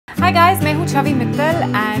Hi guys, मैं हूँ छवि Mittal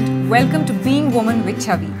and welcome to Being Woman with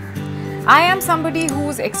Chhavi. I am somebody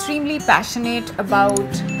who's extremely passionate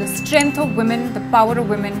about the strength of women, the power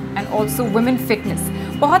of women and also women fitness.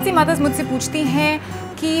 बहुत सी mother's मुझसे पूछती हैं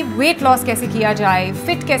कि weight loss कैसे किया जाए,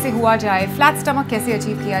 फिट कैसे हुआ जाए, फ्लैट स्टमक कैसे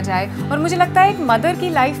अचीव किया जाए। और मुझे लगता है एक मदर की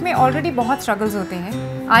लाइफ में ऑलरेडी बहुत स्ट्रगल्स होते हैं.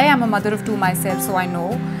 I am a mother of two myself, so I know.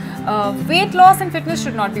 Weight loss and fitness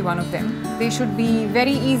should not be one of them. They should be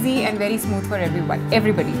very easy and very smooth for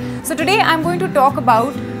everybody. So today I'm going to talk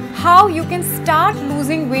about how you can start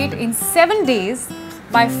losing weight in 7 days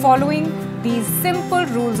by following these simple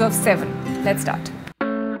rules of 7. Let's start.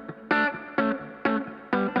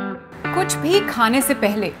 कुछ भी खाने से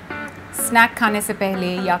पहले, snack खाने से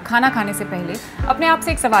पहले या खाना खाने से पहले अपने आप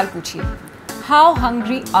से एक सवाल पूछिए. How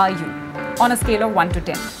hungry are you on a scale of 1 to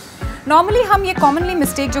 10? Normally हम ये कॉमनली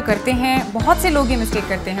मिस्टेक जो करते हैं, बहुत से लोग ये मिस्टेक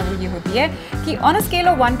करते हैं, वो ये होती है कि on a scale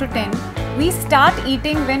of 1 to 10 we start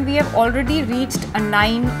eating when we have already reached a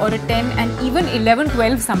 9 और अ 10 एंड इवन 11,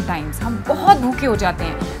 12 समटाइम्स. हम बहुत भूखे हो जाते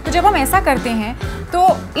हैं. तो जब हम ऐसा करते हैं तो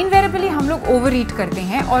इनवेरेबली हम लोग ओवर ईट करते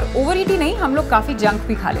हैं. और ओवर ईट ही नहीं, हम लोग काफ़ी जंक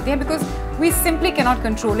भी खा लेते हैं because we simply cannot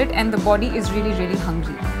control it and the body is really really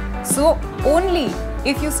hungry. So only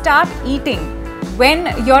if you start eating when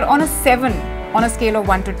you are on a 7 on a scale of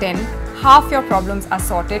 1 to 10, half your problems are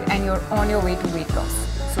sorted and you're on your way to weight loss.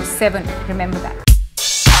 So 7, remember that.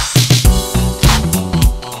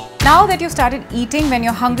 Now that you started eating when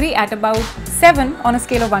you're hungry at about 7 on a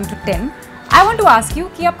scale of 1 to 10, I want to ask you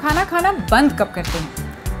कि आप खाना खाना बंद कब करते हैं?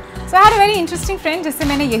 So I had a very interesting friend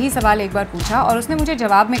जिससे मैंने यही सवाल एक बार पूछा और उसने मुझे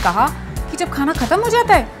जवाब में कहा कि जब खाना खत्म हो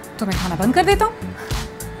जाता है तो मैं खाना बंद कर देता हूँ.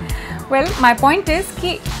 Well, my point is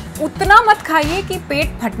कि उतना मत खाइए कि पेट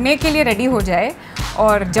फटने के लिए रेडी हो जाए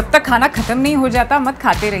और जब तक खाना ख़त्म नहीं हो जाता मत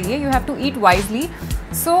खाते रहिए. You have to eat wisely.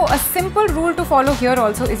 So a simple rule to follow here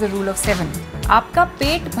also is a rule of 7. आपका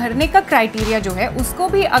पेट भरने का क्राइटेरिया जो है उसको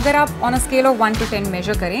भी अगर आप on a scale of 1 to 10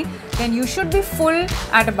 major करें then you should be full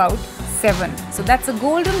at about 7. So that's a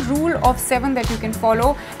golden rule of 7 that you can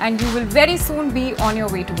follow and you will very soon be on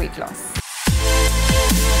your way to weight loss.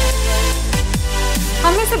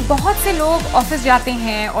 हम में से बहुत से लोग office जाते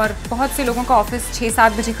हैं और बहुत से लोगों का ऑफिस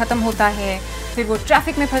 6-7 बजे ख़त्म होता है. फिर वो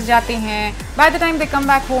ट्रैफिक में फंस जाते हैं. By the time they come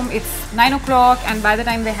back home it's 9 o'clock and by the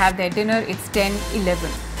time they have their dinner it's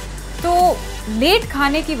 10-11. तो लेट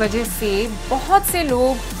खाने की वजह से बहुत से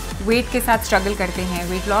लोग वेट के साथ स्ट्रगल करते हैं,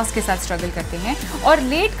 वेट लॉस के साथ स्ट्रगल करते हैं. और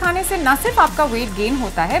लेट खाने से ना सिर्फ आपका वेट गेन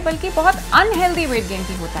होता है बल्कि बहुत अनहेल्दी वेट गेन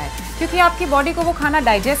भी होता है क्योंकि आपकी बॉडी को वो खाना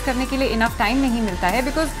डाइजेस्ट करने के लिए इनफ टाइम नहीं मिलता है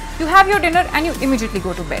because you have your dinner and you immediately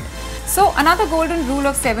go to bed. So another golden rule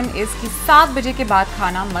of 7 is कि 7 बजे के बाद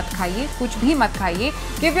खाना मत खाइए, कुछ भी मत खाइए.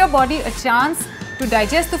 Give your body a chance to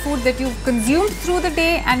digest the food that you've consumed through the day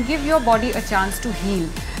and give your body a chance to heal.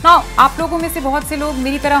 Now, आप लोगों में से बहुत से लोग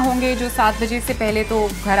मेरी तरह होंगे जो 7 बजे से पहले तो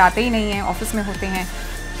घर आते ही नहीं हैं, ऑफिस में होते हैं.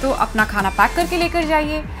 तो अपना खाना पैक करके लेकर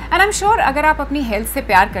जाइए. एंड आई एम श्योर अगर आप अपनी हेल्थ से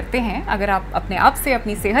प्यार करते हैं, अगर आप अपने आप से,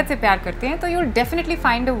 अपनी सेहत से प्यार करते हैं तो you will definitely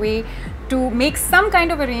find a way to make some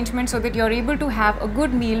kind of arrangement so that you're able to have a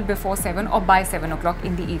good meal before 7 or by 7 o'clock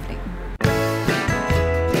in the evening.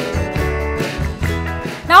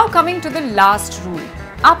 Now coming to the last rule.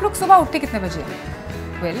 आप लोग सुबह उठते कितने बजे?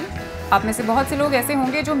 Well, आप में से बहुत से लोग ऐसे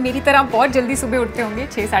होंगे जो मेरी तरह बहुत जल्दी सुबह उठते होंगे,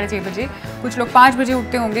 6-6:30 बजे. कुछ लोग 5 बजे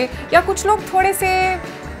उठते होंगे या कुछ लोग थोड़े से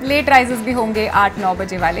लेट राइजर्स भी होंगे, 8-9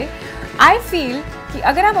 बजे वाले. आई फील कि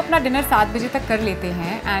अगर आप अपना डिनर 7 बजे तक कर लेते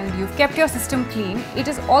हैं and you kept your system clean, it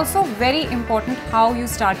is also very important how you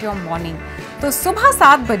start your morning. तो सुबह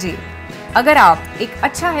 7 बजे अगर आप एक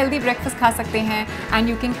अच्छा हेल्दी ब्रेकफास्ट खा सकते हैं and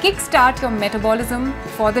you can kick start your metabolism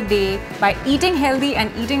for the day by eating healthy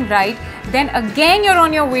and eating right, then again you're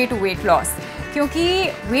on your way to weight loss. क्योंकि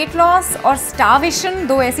वेट लॉस और स्टार्वेशन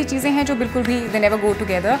दो ऐसी चीज़ें हैं जो बिल्कुल भी they never go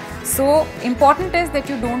together. So important is that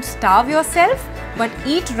you don't starve your self but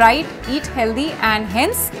eat right, eat healthy and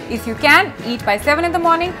hence if you can eat by 7 in the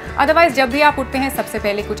morning. Otherwise जब भी आप उठते हैं सबसे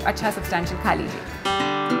पहले कुछ अच्छा सब्सटेंशियल खा लीजिए.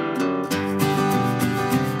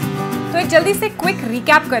 तो एक जल्दी से क्विक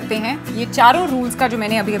रिकैप करते हैं ये चारों रूल्स का जो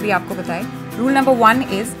मैंने अभी अभी आपको बताए. Rule number 1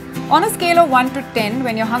 is on a scale of 1 to 10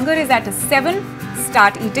 when your hunger is at a 7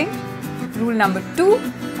 start eating. Rule number 2,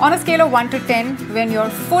 on a scale of 1 to 10 when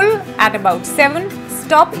you're full at about 7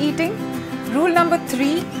 stop eating. Rule number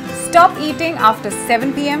 3, stop eating after 7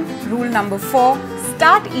 p.m. Rule number 4,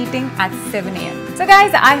 start eating at 7 a.m. So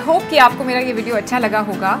guys, I hope कि आपको मेरा ये video अच्छा लगा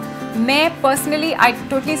होगा. मैं personally I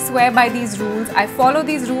totally swear by these rules, I follow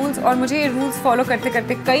these rules और मुझे ये रूल्स फॉलो करते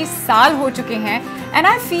करते कई साल हो चुके हैं. And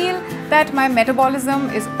I feel that my metabolism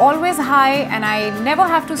is always high and I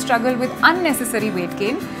never have to struggle with unnecessary weight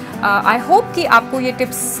gain. I hope कि आपको ये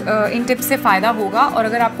इन टिप्स से फ़ायदा होगा, और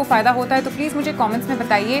अगर आपको फ़ायदा होता है तो प्लीज़ मुझे कमेंट्स में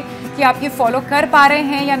बताइए कि आप ये फॉलो कर पा रहे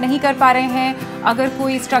हैं या नहीं कर पा रहे हैं। अगर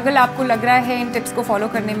कोई स्ट्रगल आपको लग रहा है इन टिप्स को फॉलो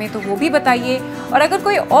करने में तो वो भी बताइए, और अगर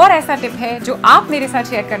कोई और ऐसा टिप है जो आप मेरे साथ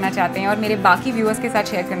शेयर करना चाहते हैं और मेरे बाकी व्यूअर्स के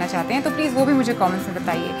साथ शेयर करना चाहते हैं तो प्लीज़ वो भी मुझे कमेंट्स में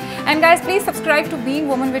बताइए। And guys, please subscribe to being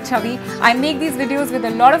woman with Chhavi. I make these videos with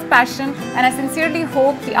a lot of passion and I sincerely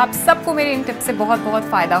hope कि आप सबको मेरे इन टिप्स से बहुत बहुत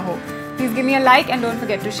फ़ायदा हो। Please give me a like and don't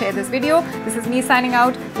forget to share this video. This is me signing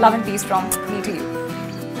out. Love and peace from me to you.